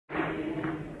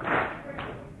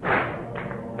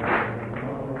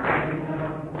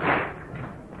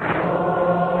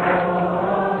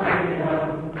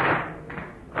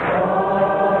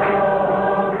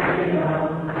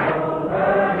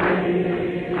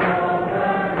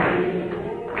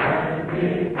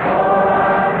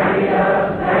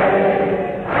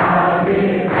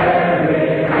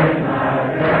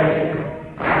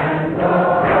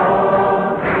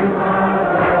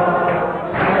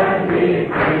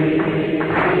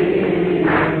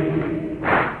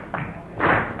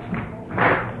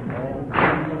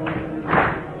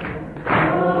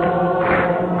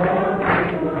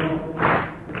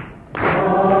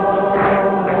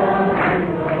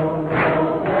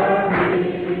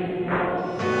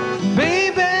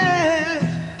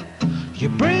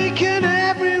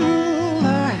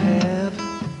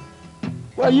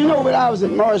You know, when I was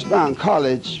at Morris Brown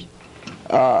College,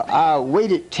 I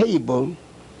waited table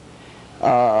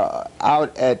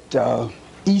out at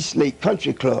East Lake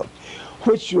Country Club,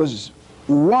 which was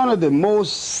one of the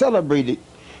most celebrated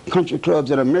country clubs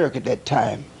in America at that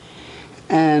time.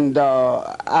 And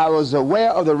I was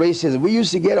aware of the racism. We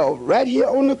used to get off right here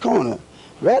on the corner,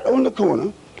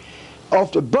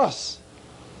 off the bus.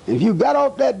 And if you got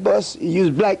off that bus, you was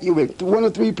black, you went to one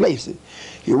of three places.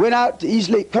 You went out to East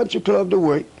Lake Country Club to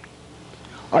work,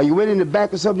 or you went in the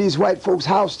back of some of these white folks'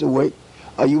 house to work,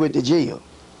 or you went to jail.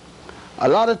 A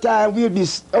lot of times we would be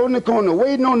on the corner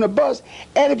waiting on the bus,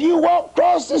 and if you walk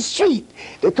across the street,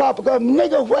 the cop would come,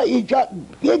 nigga, where you got,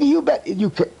 nigga, you bet, you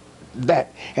could,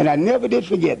 that. And I never did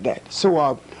forget that.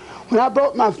 So when I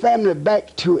brought my family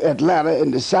back to Atlanta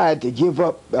and decided to give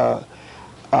up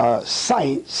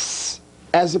science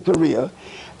as a career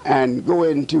and go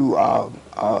into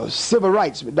civil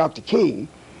rights with Dr. King,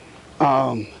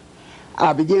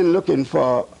 I began looking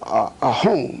for a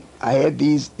home. I had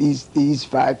these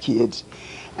 5 kids,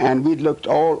 and we looked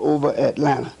all over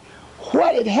Atlanta.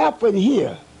 What had happened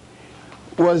here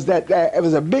was that there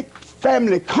was a big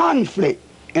family conflict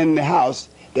in the house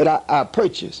that I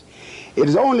purchased. It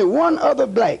was only one other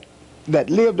black that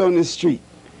lived on this street,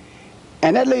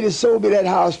 and that lady sold me that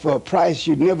house for a price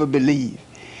you'd never believe.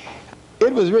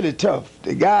 It was really tough.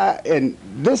 The guy in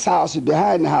this house,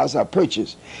 behind the house I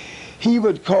purchased, he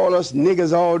would call us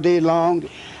niggas all day long.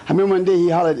 I remember one day he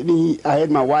hollered at me. I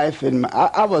had my wife, and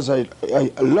I was a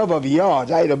lover of yards.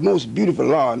 I had the most beautiful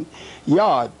lawn,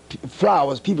 yard,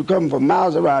 flowers. People come from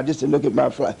miles around just to look at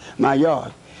my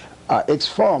yard,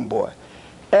 ex-farm boy.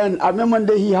 And I remember one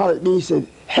day he hollered at me. He said,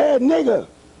 "Hey, nigga."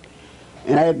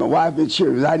 And I had my wife and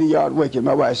children. I was out in the yard working.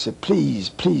 My wife said, "Please,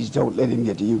 please don't let him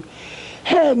get to you.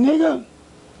 Hey, nigga."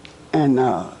 And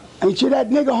ain't you that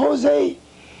nigga Jose?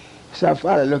 So I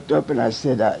finally looked up and I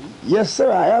said, "Yes, sir,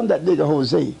 I am that nigga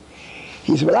Jose."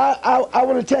 He said, "Well, I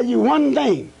want to tell you one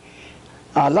thing.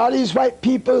 A lot of these white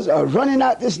people are running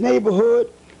out this neighborhood,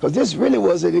 because this really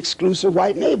was an exclusive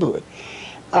white neighborhood.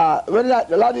 A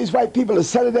lot of these white people are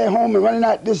selling their home and running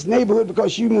out this neighborhood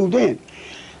because you moved in."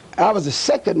 I was the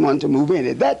second one to move in.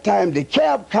 At that time,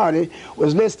 DeKalb County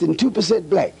was less than 2%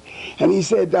 black. And he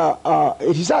said,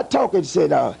 if you start talking, he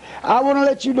said, "I want to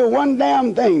let you know one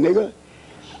damn thing, nigga.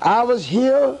 I was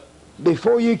here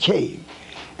before you came,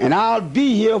 and I'll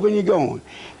be here when you're gone."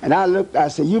 And I looked, I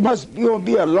said, you're going to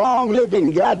be a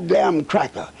long-living goddamn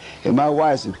cracker. And my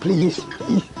wife said, "Please."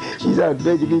 She's out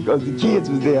begging me because the kids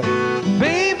was there.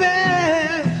 "Baby,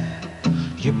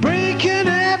 you're breaking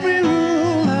every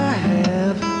rule I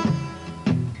have."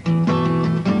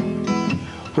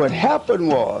 What happened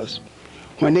was,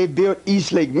 when they built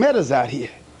East Lake Meadows out here,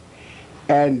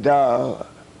 and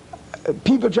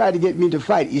people tried to get me to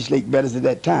fight East Lake Meadows at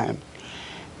that time,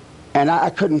 and I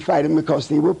couldn't fight them because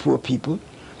they were poor people.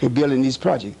 They're building these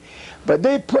projects. But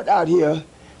they put out here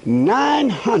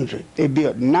 900, they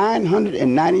built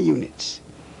 990 units,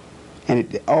 and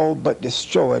it all but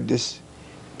destroyed this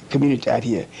community out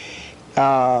here.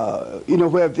 You know,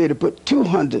 where if they'd have put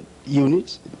 200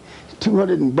 units,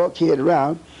 200 in Buckhead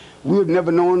around, we would have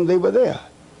never known they were there.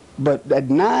 But that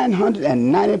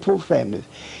 994 families,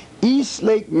 East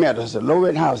Lake Meadows, the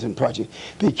low-rent housing project,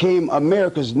 became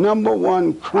America's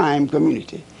 #1 crime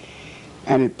community.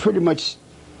 And it pretty much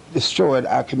destroyed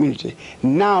our community.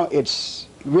 Now it's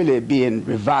really being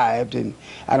revived, and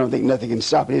I don't think nothing can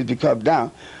stop it. It's become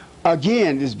now,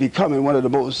 again, it's becoming one of the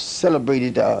most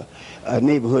celebrated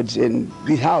neighborhoods in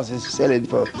these houses, selling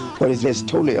for what is just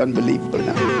totally unbelievable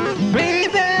now.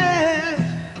 Baby,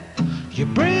 you're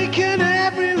breaking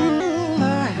every rule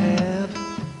I have.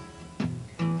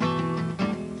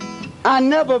 I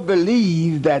never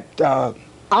believed that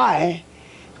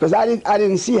because I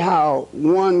didn't see how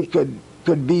one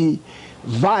could be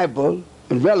viable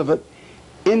and relevant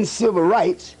in civil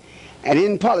rights and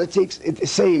in politics at the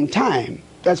same time.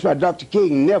 That's why Dr.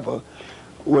 King never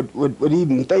would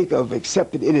even think of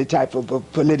accepting any type of a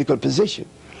political position.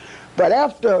 But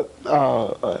after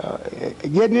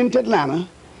getting into Atlanta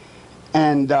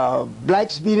and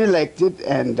blacks being elected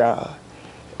and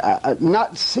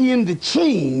not seeing the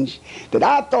change that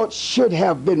I thought should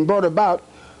have been brought about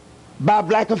by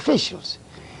black officials,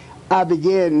 I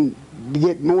began to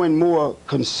get more and more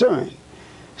concerned.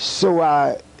 So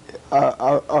I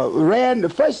ran. The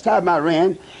first time I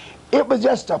ran, it was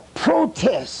just a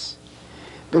protest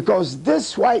because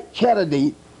this white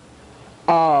candidate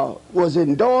was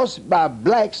endorsed by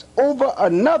blacks over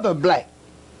another black.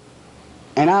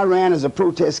 And I ran as a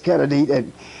protest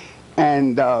candidate,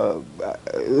 and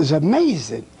it was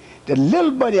amazing the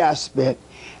little money I spent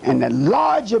and the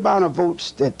large amount of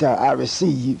votes that I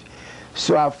received.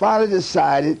 So I finally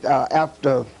decided,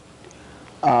 after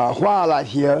a while out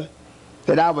here,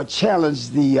 that I would challenge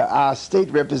our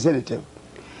state representative.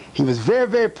 He was very,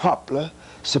 very popular,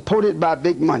 supported by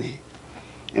big money.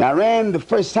 And I ran the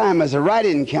first time as a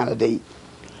write-in candidate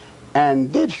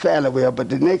and did fairly well, but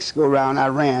the next go-round I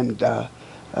ran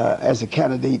as a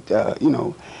candidate,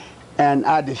 and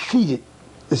I defeated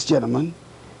this gentleman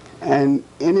and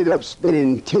ended up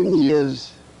spending 10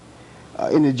 years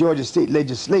in the Georgia State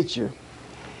Legislature.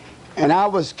 And I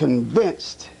was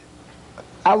convinced,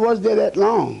 I wasn't there that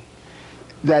long,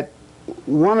 that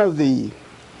one of the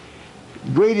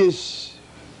greatest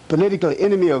political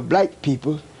enemy of black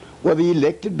people were the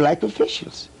elected black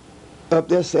officials up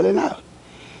there selling out.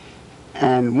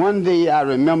 And one day I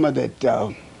remember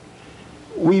that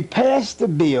we passed a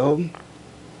bill.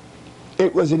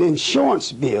 It was an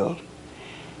insurance bill,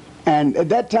 and at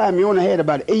that time you only had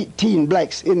about 18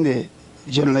 blacks in the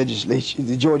general legislature,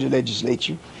 the Georgia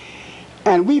legislature,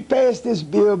 and we passed this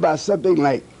bill by something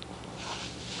like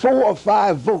 4 or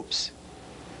 5 votes.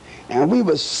 And we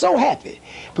were so happy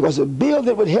because a bill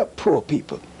that would help poor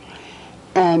people.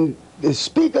 And the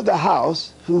Speaker of the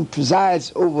House, who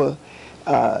presides over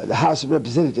the House of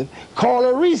Representatives,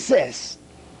 called a recess.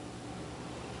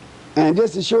 And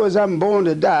just as sure as I'm born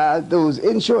to die, those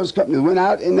insurance companies went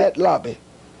out in that lobby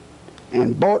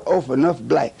and bought off enough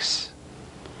blacks.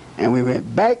 And we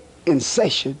went back in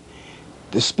session.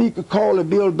 The Speaker called the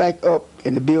bill back up,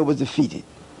 and the bill was defeated.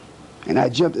 And I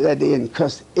jumped that day and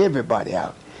cussed everybody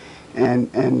out.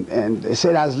 And they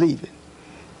said I was leaving.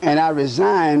 And I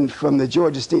resigned from the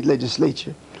Georgia State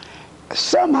Legislature.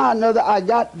 Somehow or another, I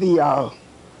got the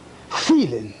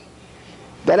feeling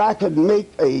that I could make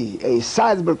a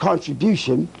sizable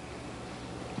contribution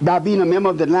by being a member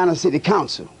of the Atlanta City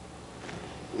Council.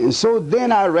 And so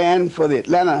then I ran for the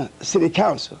Atlanta City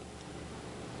Council.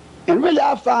 And really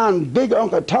I found big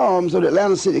Uncle Tom's of the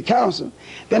Atlanta City Council.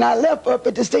 Then I left up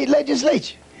at the state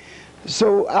legislature.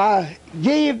 So I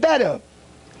gave that up.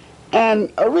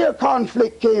 And a real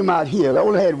conflict came out here. I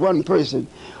only had one person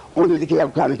on the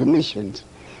DeKalb County Commissions.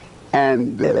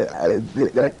 And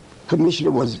the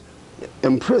commissioner was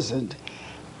imprisoned.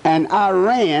 And I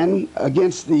ran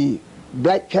against the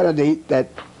black candidate that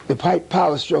the white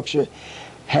power structure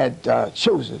had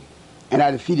chosen. And I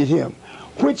defeated him,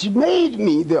 which made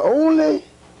me the only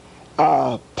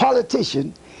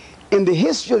politician in the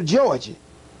history of Georgia,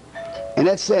 and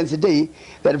that stands today,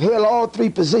 that have held all 3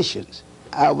 positions.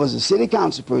 I was a city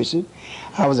council person,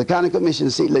 I was a county commissioner,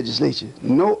 state legislature.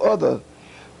 No other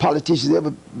politician has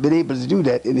ever been able to do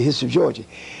that in the history of Georgia.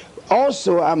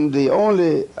 Also, I'm the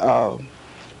only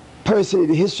person in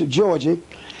the history of Georgia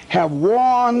have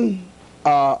won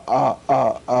a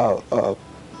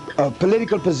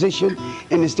political position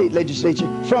in the state legislature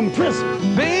from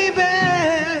prison. Baby,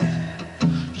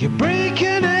 you're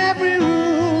breaking every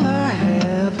rule I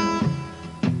have.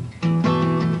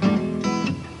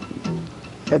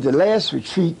 At the last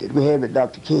retreat that we had with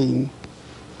Dr. King,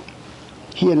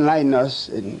 he enlightened us,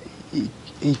 and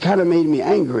he kind of made me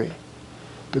angry,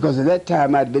 because at that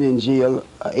time I'd been in jail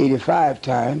 85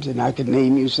 times, and I could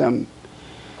name you some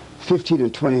 15 or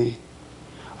 20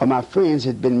 of my friends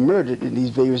had been murdered in these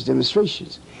various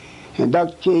demonstrations. And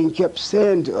Dr. King kept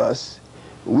saying to us,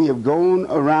 we have gone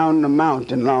around the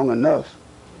mountain long enough.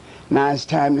 Now it's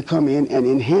time to come in and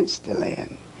enhance the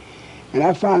land. And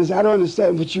I found this, I don't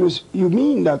understand what you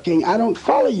mean, Dr. King. I don't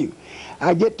follow you.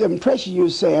 I get the impression you're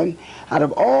saying, out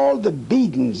of all the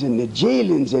beatings and the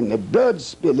jailings and the blood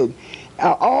spilling,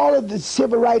 all of the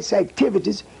civil rights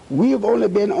activities, we have only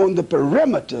been on the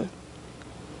perimeter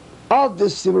of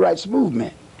this civil rights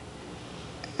movement.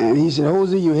 And he said,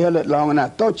 Hosea, you held it long and I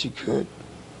thought you could,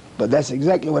 but that's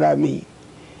exactly what I mean.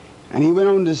 And he went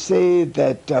on to say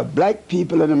that black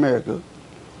people in America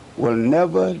will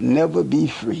never, never be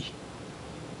free.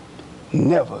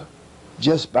 Never.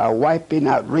 Just by wiping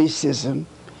out racism.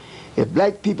 If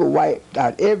black people wiped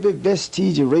out every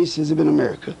vestige of racism in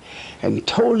America and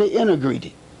totally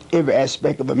integrated every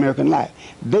aspect of American life,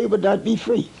 they would not be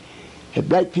free. If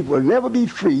black people will never be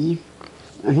free,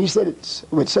 and he said it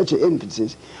with such an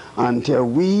emphasis, until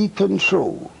we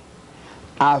control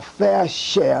our fair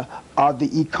share of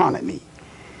the economy,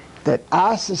 that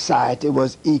our society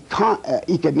was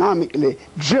economically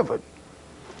driven.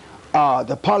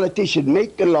 The politicians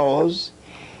make the laws,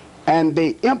 and they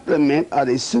implement or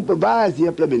they supervise the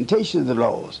implementation of the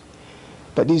laws.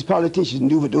 But these politicians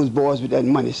do what those boys with that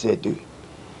money said do.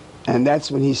 And that's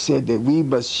when he said that we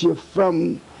must shift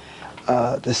from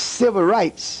the civil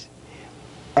rights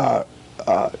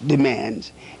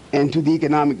demands into the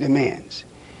economic demands.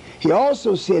 He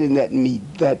also said in that meet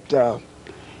that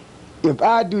if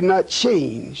I do not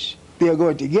change, they're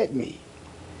going to get me.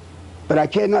 But I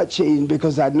cannot change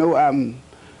because I know I'm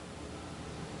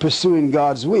pursuing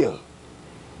God's will.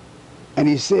 And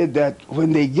he said that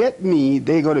when they get me,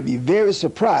 they're going to be very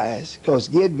surprised, because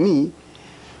get me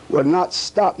will not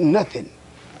stop nothing.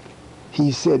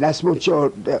 He said, that's what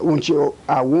I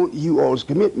want you all's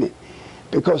commitment.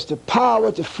 Because the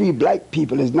power to free black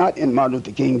people is not in Martin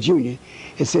Luther King Jr.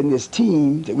 It's in this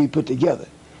team that we put together.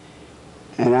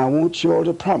 And I want you all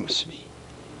to promise me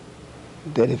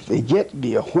that if they get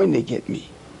me, or when they get me,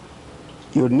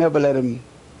 you'll never let them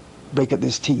break up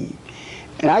this team.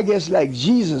 And I guess like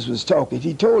Jesus was talking,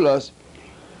 he told us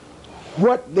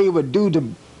what they would do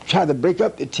to try to break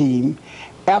up the team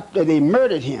after they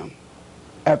murdered him,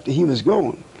 after he was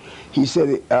gone. He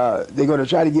said they're going to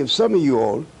try to give some of you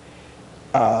all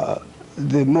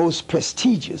the most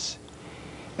prestigious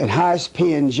and highest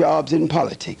paying jobs in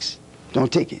politics.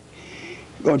 Don't take it.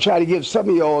 They're going to try to give some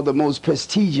of you all the most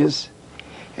prestigious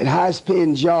and highest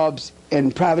paying jobs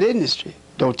in private industry.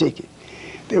 Don't take it.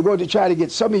 They're going to try to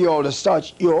get some of you all to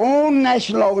start your own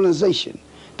national organization,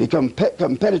 become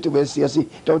competitive with SCLC.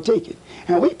 Don't take it.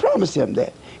 And we promised him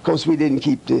that. Of course, we didn't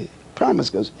keep the promise,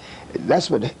 because that's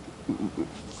what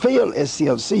failed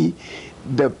SCLC.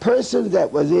 The person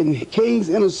that was in King's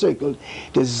Inner Circle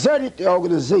deserted the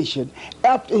organization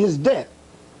after his death.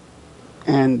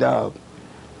 And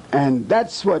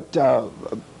that's what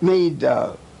made,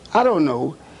 I don't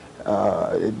know,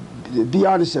 to be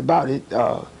honest about it,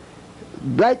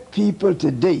 black people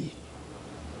today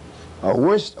are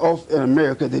worse off in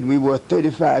America than we were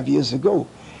 35 years ago.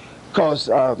 Because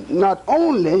not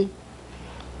only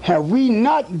have we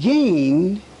not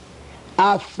gained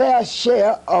our fair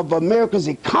share of America's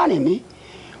economy,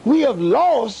 we have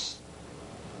lost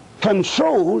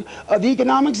control of the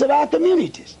economics of our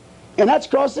communities. And that's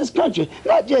across this country,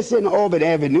 not just in Auburn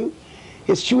Avenue.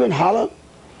 It's true in Harlem.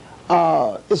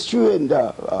 It's true in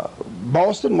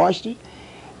Boston, Washington.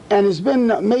 And it's been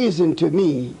amazing to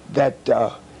me that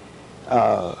the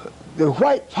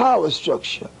white power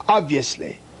structure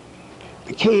obviously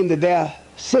came to their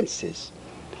senses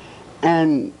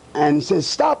and said,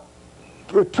 stop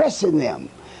repressing them,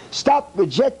 stop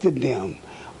rejecting them,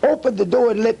 open the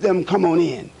door and let them come on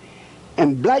in.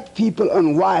 And black people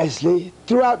unwisely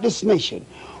throughout this nation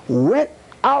went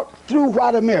out through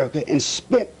white America and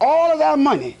spent all of our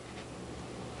money.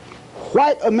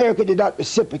 White America did not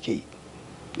reciprocate,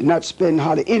 did not spend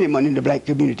hardly any money in the black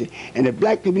community. And the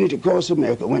black community across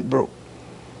America went broke.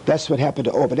 That's what happened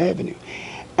to Auburn Avenue.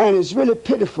 And it's really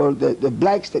pitiful that the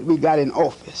blacks that we got in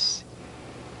office,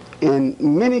 in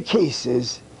many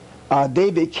cases,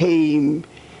 they became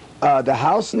the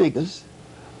house niggas,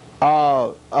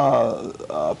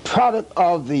 product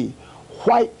of the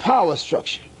white power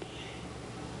structure,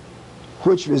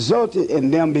 which resulted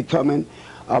in them becoming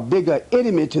a bigger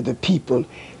enemy to the people,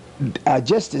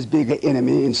 just as big an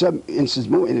enemy, in some instances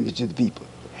more enemy to the people,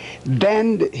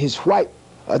 than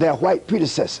their white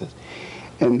predecessors.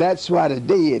 And that's why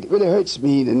today it really hurts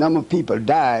me, the number of people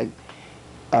died,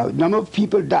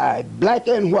 black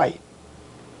and white,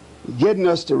 getting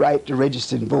us the right to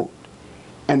register and vote.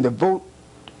 And the vote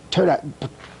turned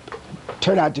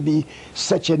out to be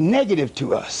such a negative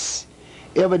to us.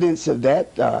 Evidence of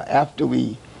that, after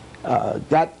we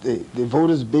got the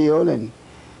voters' bill and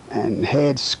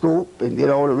had scope and did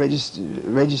all the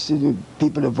registered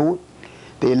people to vote,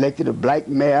 they elected a black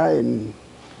mayor in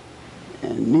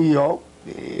New York,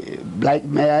 a black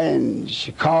mayor in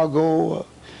Chicago,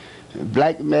 a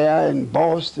black mayor in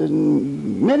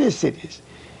Boston, many cities.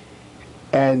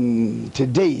 And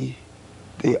today,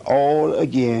 they all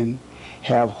again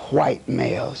have white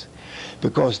mayors,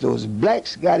 because those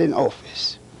blacks got in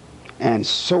office and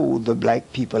sold the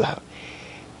black people out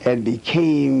and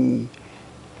became,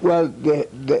 well,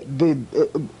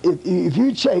 if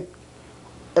you check,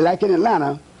 like in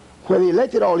Atlanta, where they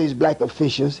elected all these black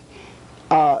officials,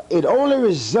 it only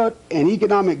resulted in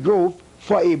economic growth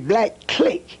for a black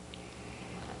clique,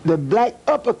 the black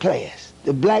upper class,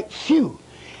 the black few.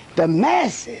 The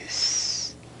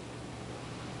masses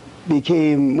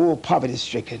became more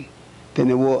poverty-stricken than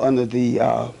they were under the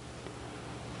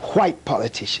white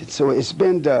politicians. So it's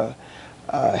been a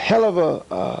hell of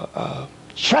a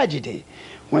tragedy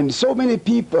when so many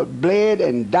people bled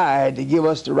and died to give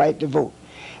us the right to vote.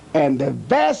 And the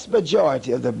vast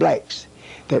majority of the blacks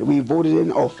that we voted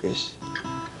in office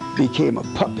became a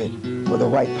puppet for the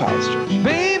white power structure.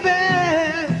 Baby,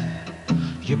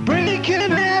 you're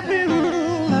breaking every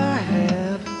rule I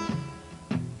have.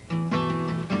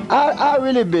 I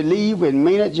really believe when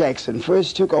Maynard Jackson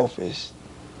first took office,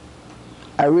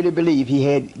 I really believe he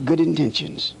had good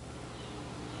intentions.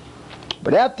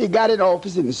 But after he got in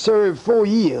office and served 4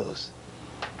 years,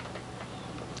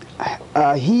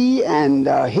 he and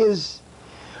his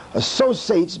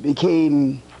associates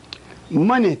became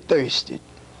money thirsty.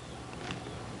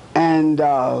 And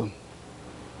the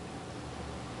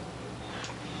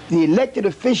elected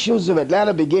officials of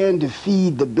Atlanta began to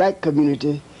feed the black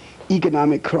community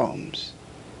economic crumbs.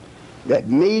 That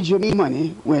major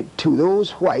money went to those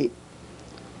white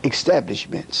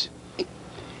establishments.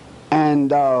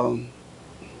 And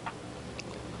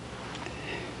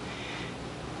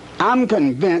I'm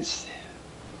convinced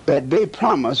that they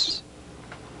promised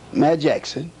Matt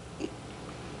Jackson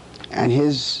and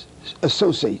his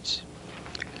associates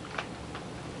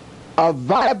a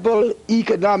viable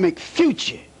economic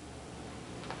future,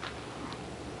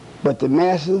 but the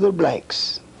masses of the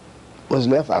blacks was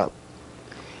left out,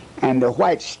 and the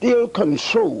whites still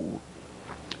controlled,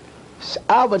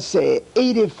 I would say,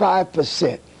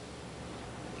 85%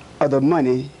 of the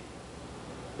money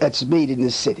that's made in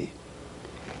the city.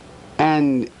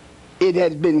 And it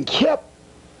has been kept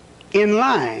in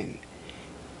line.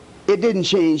 It didn't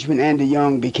change when Andy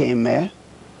Young became mayor.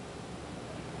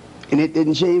 And it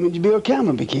didn't change when Bill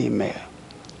Cameron became mayor.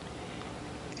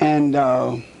 And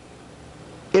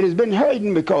it has been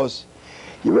hurting because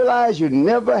you realize you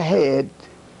never had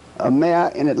a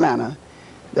mayor in Atlanta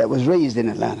that was raised in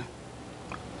Atlanta.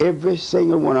 Every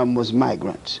single one of them was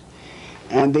migrants.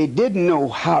 And they didn't know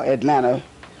how Atlanta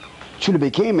truly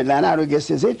became Atlanta. I don't guess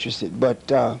they're interested. But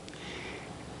the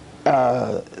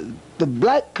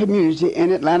black community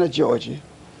in Atlanta, Georgia,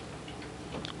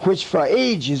 which for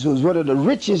ages was one of the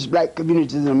richest black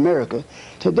communities in America,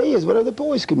 today is one of the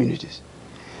poorest communities.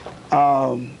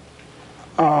 And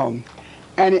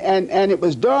it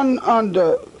was done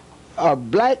under a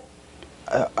black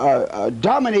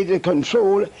dominated,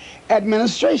 controlled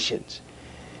administrations.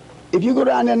 If you go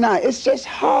down there now, it's just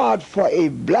hard for a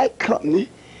black company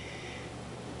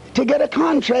to get a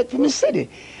contract from the city.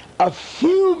 A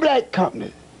few black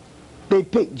companies, they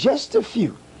pick just a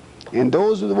few, and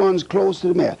those are the ones close to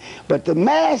the mayor. But the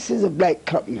masses of black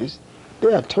companies,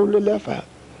 they are totally left out.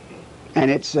 And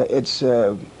it's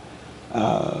a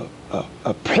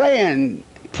planned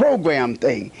program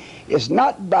thing. It's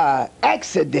not by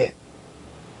accident.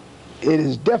 It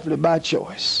is definitely by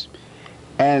choice.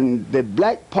 And the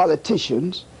black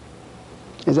politicians,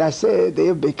 as I said, they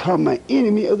have become an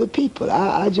enemy of the people.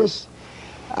 I just,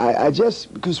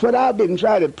 because what I've been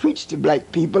trying to preach to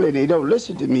black people and they don't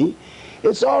listen to me,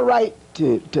 it's all right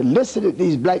to listen to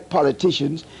these black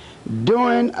politicians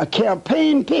during a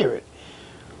campaign period.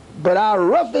 But our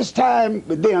roughest time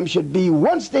with them should be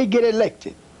once they get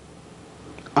elected,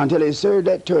 until they serve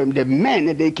that term, demand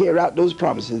that they carry out those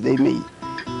promises they made.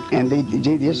 And they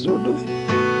just don't do it.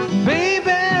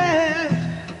 Baby,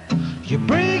 you're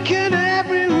breaking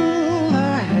every rule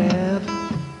I have.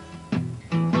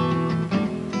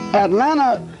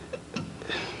 Atlanta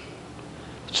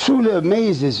truly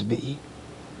amazes me.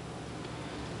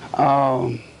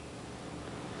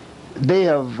 They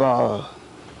have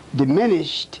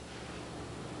diminished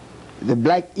the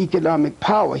black economic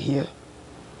power here.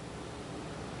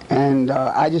 And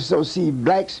I just don't see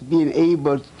blacks being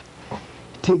able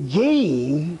to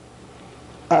gain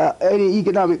any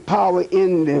economic power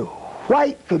in the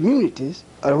white communities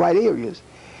or the white areas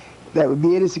that would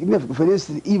be any significant. For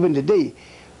instance, even today,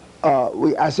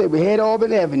 I said we had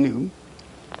Auburn Avenue,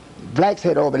 blacks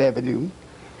had Auburn Avenue,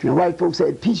 and the white folks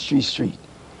had Peachtree Street.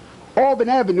 Auburn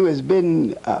Avenue has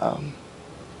been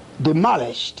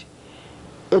demolished.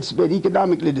 It's been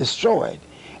economically destroyed.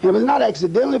 And it was not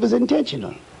accidental, it was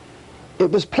intentional. It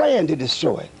was planned to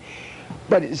destroy it.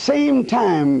 But at the same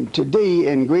time, today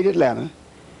in Great Atlanta,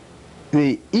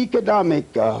 the economic,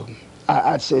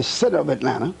 I'd say, center of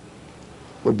Atlanta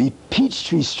would be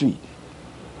Peachtree Street.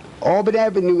 Auburn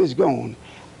Avenue is gone.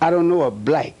 I don't know a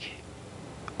black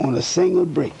on a single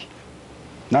brick.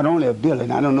 Not only a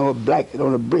building, I don't know a black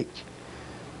on a brick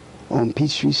on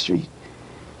Peachtree Street.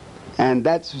 And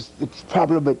that's the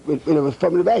problem with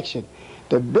affirmative action.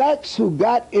 The blacks who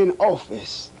got in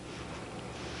office,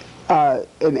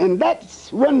 and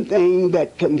that's one thing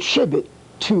that contributes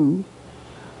to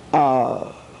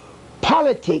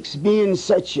politics being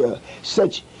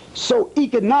so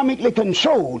economically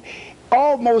controlled.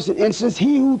 Almost in instance,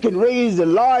 he who can raise the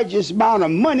largest amount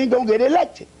of money gonna get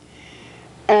elected.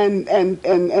 And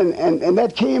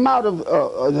that came out of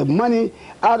the money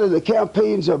out of the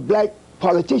campaigns of black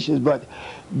politicians. But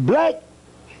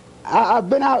I've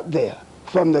been out there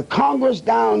from the Congress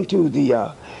down to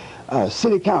the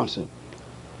city council.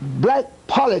 black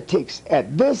politics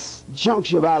at this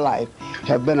juncture of our life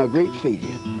have been a great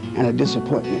failure and a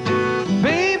disappointment.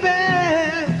 Baby,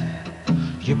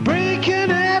 you're breaking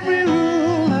every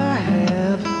rule I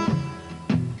have.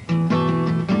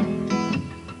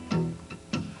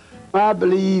 I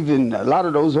believe in a lot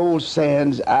of those old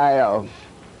sayings.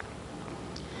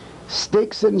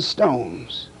 Sticks and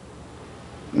stones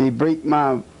may break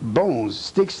my bones.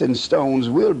 Sticks and stones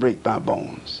will break my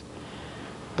bones,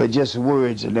 but just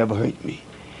words will never hurt me.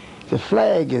 The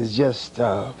flag is just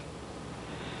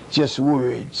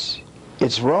words.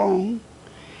 It's wrong.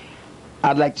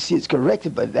 I'd like to see it's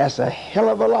corrected, but that's a hell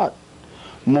of a lot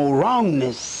more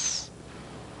wrongness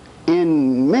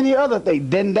in many other things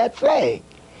than that flag.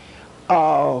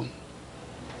 I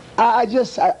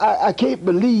can't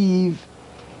believe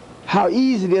how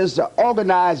easy it is to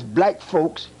organize black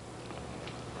folks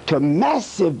to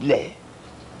massively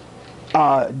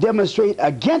demonstrate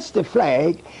against the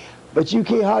flag, but you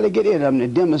can't hardly get in them to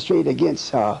demonstrate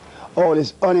against all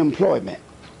this unemployment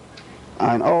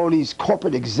and all these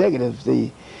corporate executives.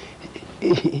 The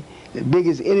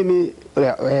biggest enemy,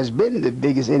 has been the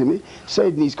biggest enemy,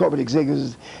 certainly these corporate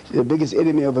executives, the biggest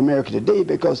enemy of America today,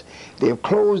 because they have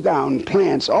closed down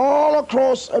plants all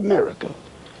across America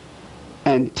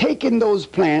and taken those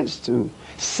plants to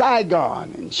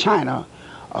Saigon in China,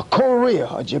 or Korea,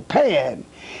 or Japan,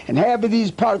 and have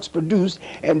these products produced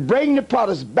and bring the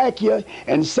products back here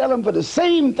and sell them for the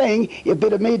same thing if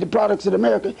they'd have made the products in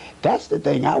America. That's the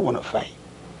thing I want to fight.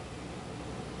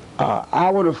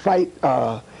 I want to fight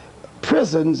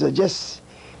prisons are just,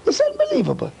 it's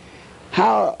unbelievable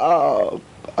how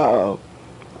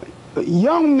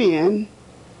young men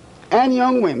and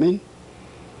young women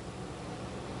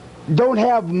don't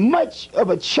have much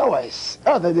of a choice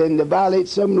other than to violate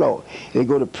some law. They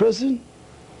go to prison,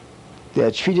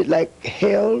 they're treated like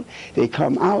hell, they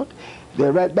come out,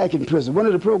 they're right back in prison. One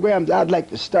of the programs I'd like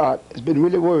to start has been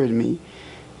really worrying me.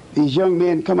 These young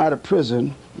men come out of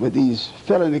prison with these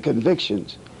felony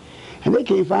convictions, and they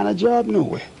can't find a job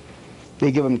nowhere.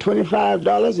 They give them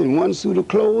 $25 and one suit of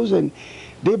clothes, and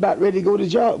they're about ready to go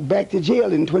to back to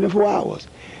jail in 24 hours.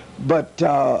 But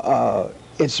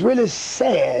it's really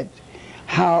sad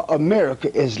how America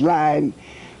is lying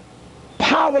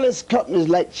powerless companies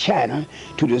like China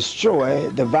to destroy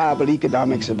the viable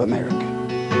economics of America.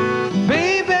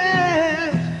 Baby,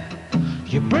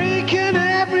 you're breaking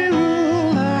every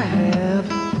rule I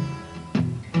have.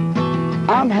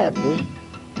 I'm happy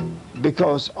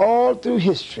because all through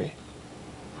history,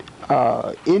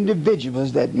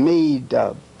 individuals that made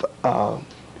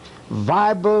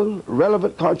viable,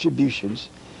 relevant contributions,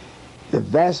 the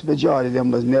vast majority of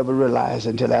them was never realized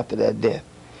until after their death.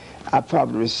 I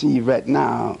probably receive right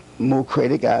now more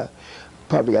credit. I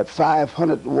probably got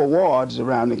 500 awards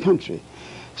around the country.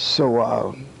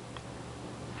 So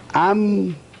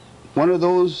I'm one of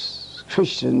those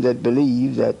Christians that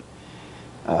believe that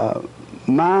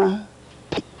my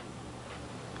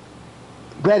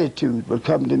gratitude will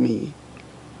come to me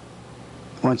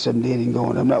once I'm dead and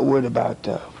gone. I'm not worried about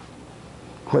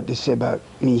what they say about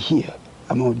me here.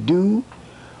 I'm going to do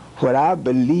what I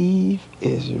believe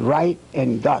is right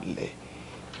and godly,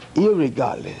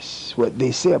 irregardless what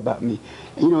they say about me.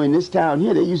 You know, in this town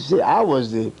here, they used to say I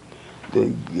was the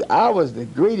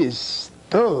greatest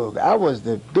thug. I was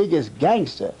the biggest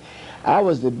gangster. I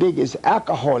was the biggest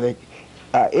alcoholic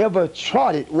ever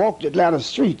walked Atlanta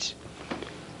streets.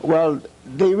 Well,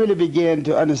 they really began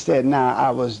to understand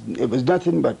now it was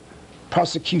nothing but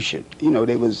prosecution. You know,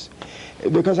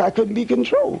 because I couldn't be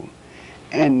controlled.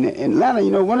 And in Atlanta, you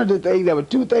know, there were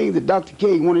two things that Dr.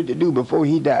 King wanted to do before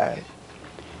he died.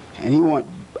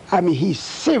 And he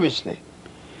seriously,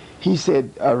 he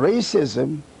said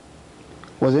racism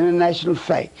was an international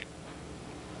fact.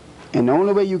 And the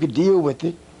only way you could deal with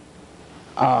it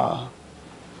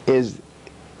is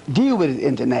deal with it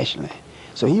internationally.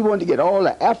 So he wanted to get all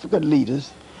the African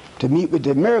leaders to meet with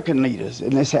the American leaders,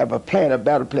 and let's have a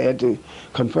battle plan to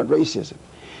confront racism.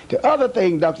 The other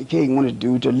thing Dr. King wanted to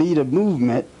do, to lead a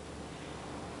movement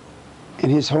in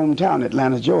his hometown,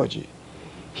 Atlanta, Georgia.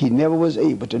 He never was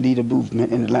able to lead a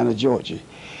movement in Atlanta, Georgia.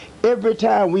 Every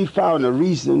time we found a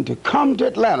reason to come to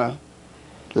Atlanta,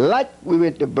 like we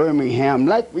went to Birmingham,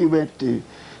 like we went to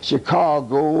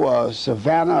Chicago,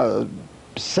 Savannah,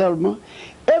 Selma,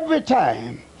 every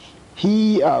time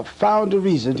he found a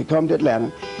reason to come to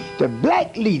Atlanta, the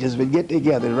black leaders would get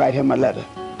together and write him a letter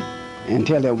and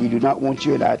tell him, we do not want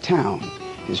you in our town.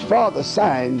 His father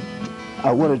signed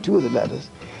one or two of the letters,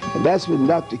 and that's when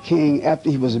Dr. King, after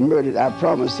he was murdered, I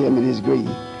promised him in his grave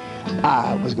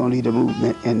I was going to lead a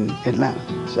movement in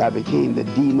Atlanta. So I became the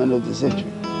demon of the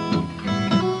century.